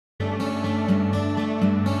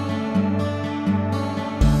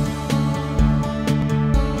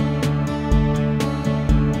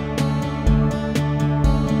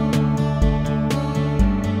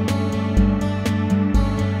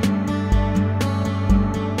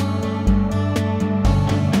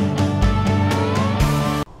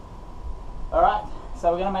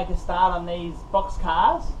So we're going to make a start on these box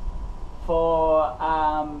cars for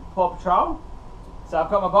Paw Patrol. So I've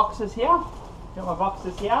got my boxes here.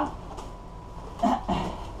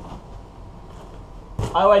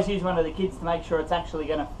 I always use one of the kids to make sure it's actually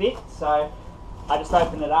going to fit, so I just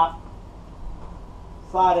open it up,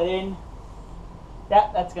 slide it in.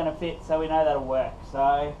 Yep, that's going to fit, so we know that'll work.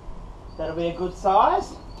 So that'll be a good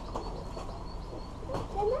size.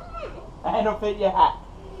 And it'll fit your hat.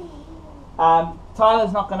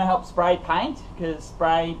 Tyler's not going to help spray paint because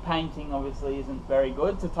spray painting obviously isn't very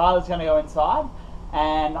good. So Tyler's going to go inside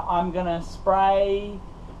and I'm going to spray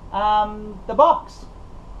the box.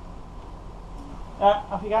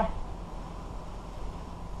 Off you go.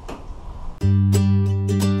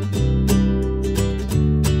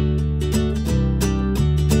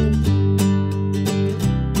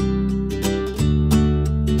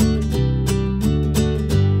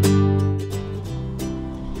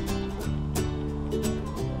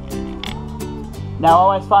 Now I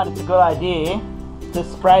always find it's a good idea to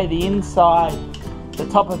spray the inside, the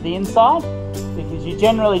top of the inside, because you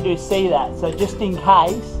generally do see that. So just in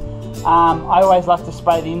case, I always like to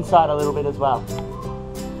spray the inside a little bit as well.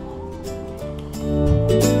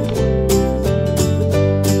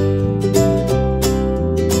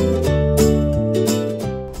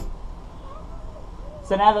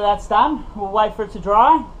 So now that that's done, we'll wait for it to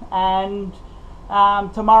dry, and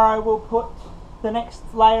tomorrow we'll put the next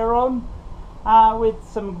layer on. With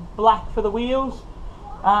some black for the wheels,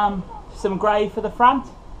 some grey for the front,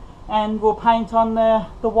 and we'll paint on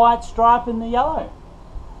the white stripe and the yellow.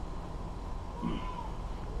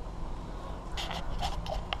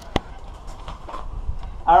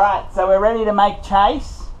 Alright, so we're ready to make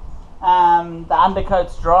Chase. The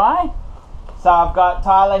undercoat's dry, so I've got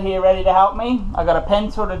Tyler here ready to help me. I've got a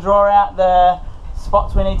pencil to draw out the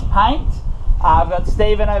spots we need to paint. I've got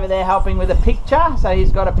Stephen over there helping with a picture, so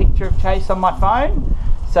he's got a picture of Chase on my phone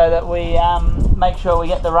so that we make sure we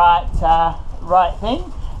get the right thing.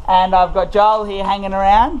 And I've got Joel here hanging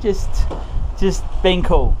around, just being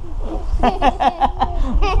cool.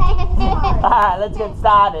 Alright, let's get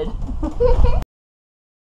started.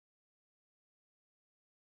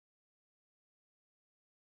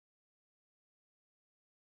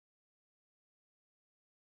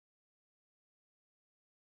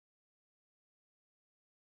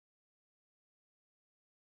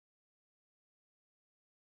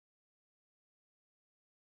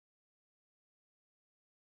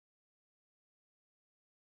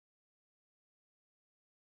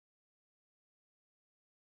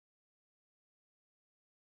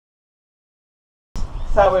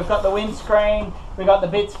 So we've got the windscreen, we've got the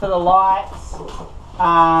bits for the lights.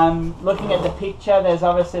 Looking at the picture, there's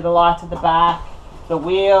obviously the light at the back, the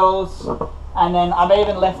wheels, and then I've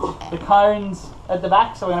even left the cones at the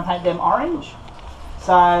back, so we're going to paint them orange.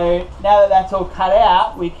 So now that that's all cut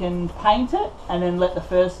out, we can paint it and then let the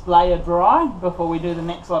first layer dry before we do the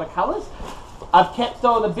next lot of colours. I've kept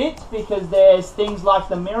all the bits because there's things like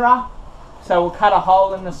the mirror. So we'll cut a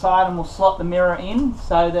hole in the side and we'll slot the mirror in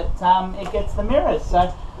so that it gets the mirrors.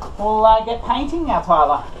 So we'll get painting now,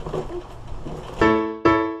 Tyler.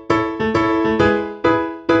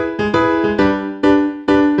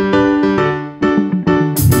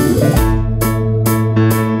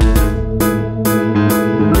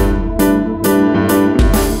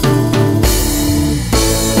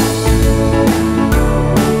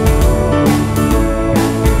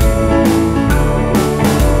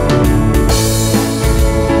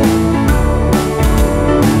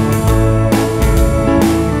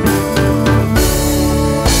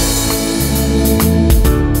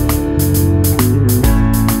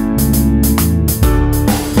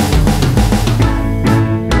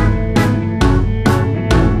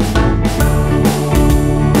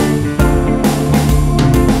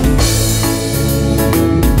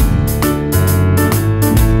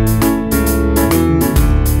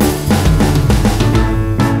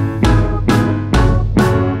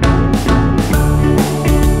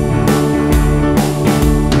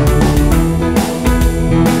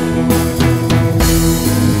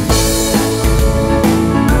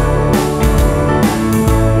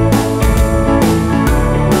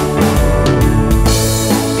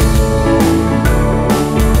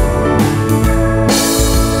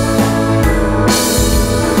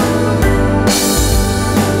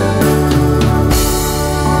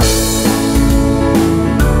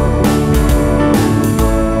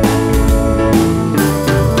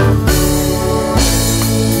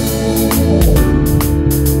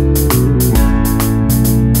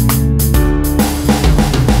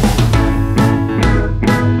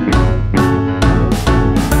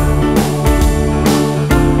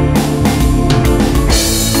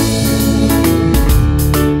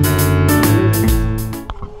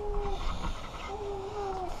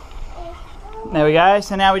 we go.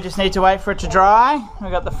 So now we just need to wait for it to dry.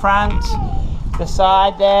 We've got the front, the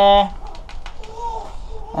side there,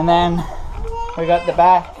 and then we got the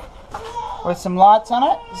back with some lights on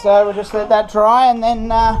it. So we'll just let that dry, and then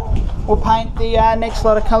we'll paint the next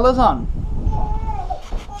lot of colours on.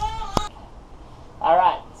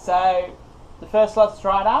 Alright, so the first lot's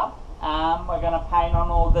dried up. We're going to paint on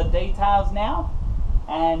all the details now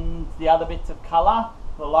and the other bits of colour,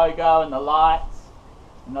 the logo and the lights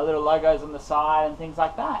and the little logos on the side and things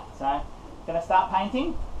like that. So, going to start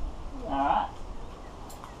painting. Alright.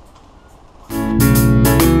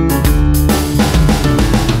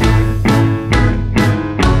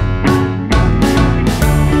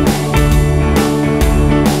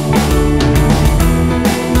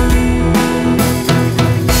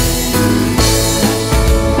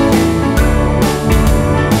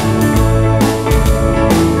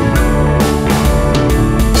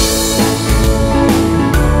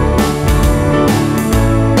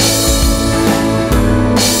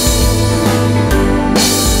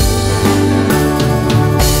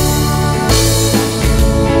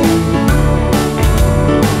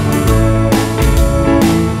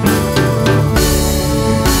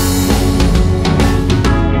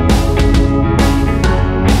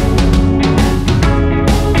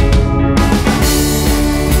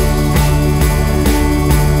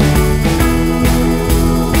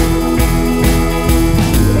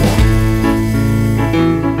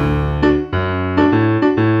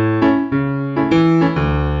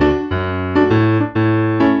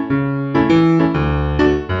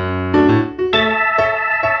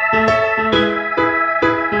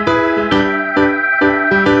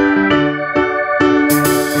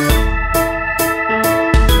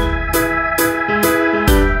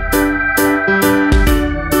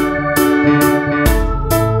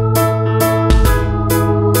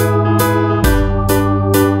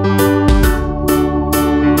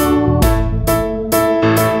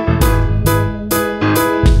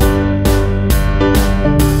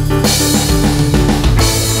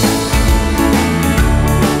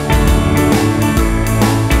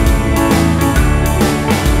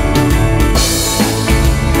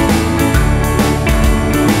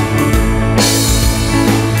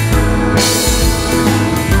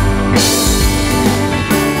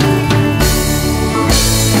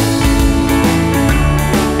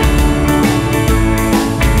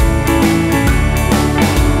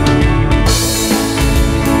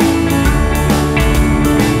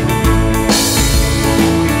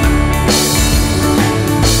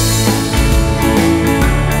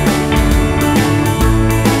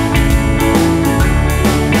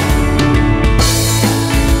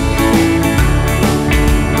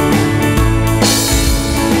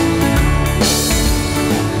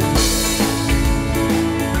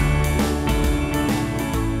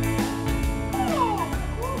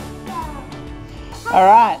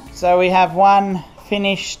 Alright, so we have one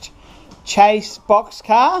finished Chase box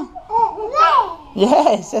car.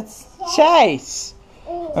 Yes, it's Chase.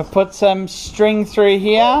 We've put some string through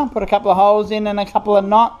here, put a couple of holes in and a couple of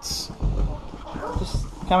knots. Just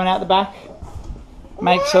coming out the back.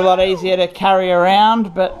 Makes it a lot easier to carry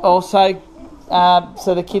around, but also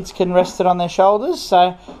so the kids can rest it on their shoulders.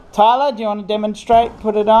 So, Tyler, do you want to demonstrate?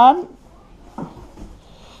 Put it on.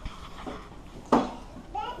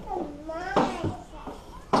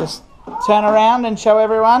 Just turn around and show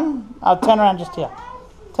everyone. I'll turn around just here.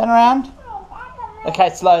 Turn around. Okay,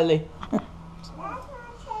 slowly. It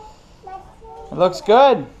looks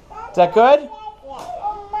good. Is that good?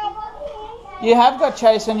 You have got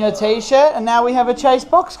Chase on your t-shirt, and now we have a Chase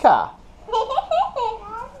box car.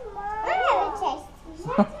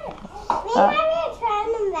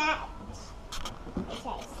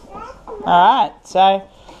 Alright, so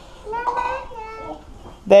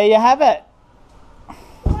there you have it.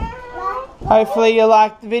 Hopefully you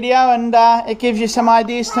liked the video, and it gives you some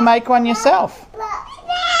ideas to make one yourself.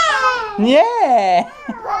 Yeah!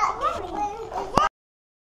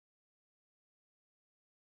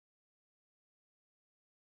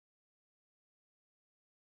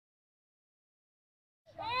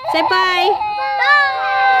 Say bye! Bye!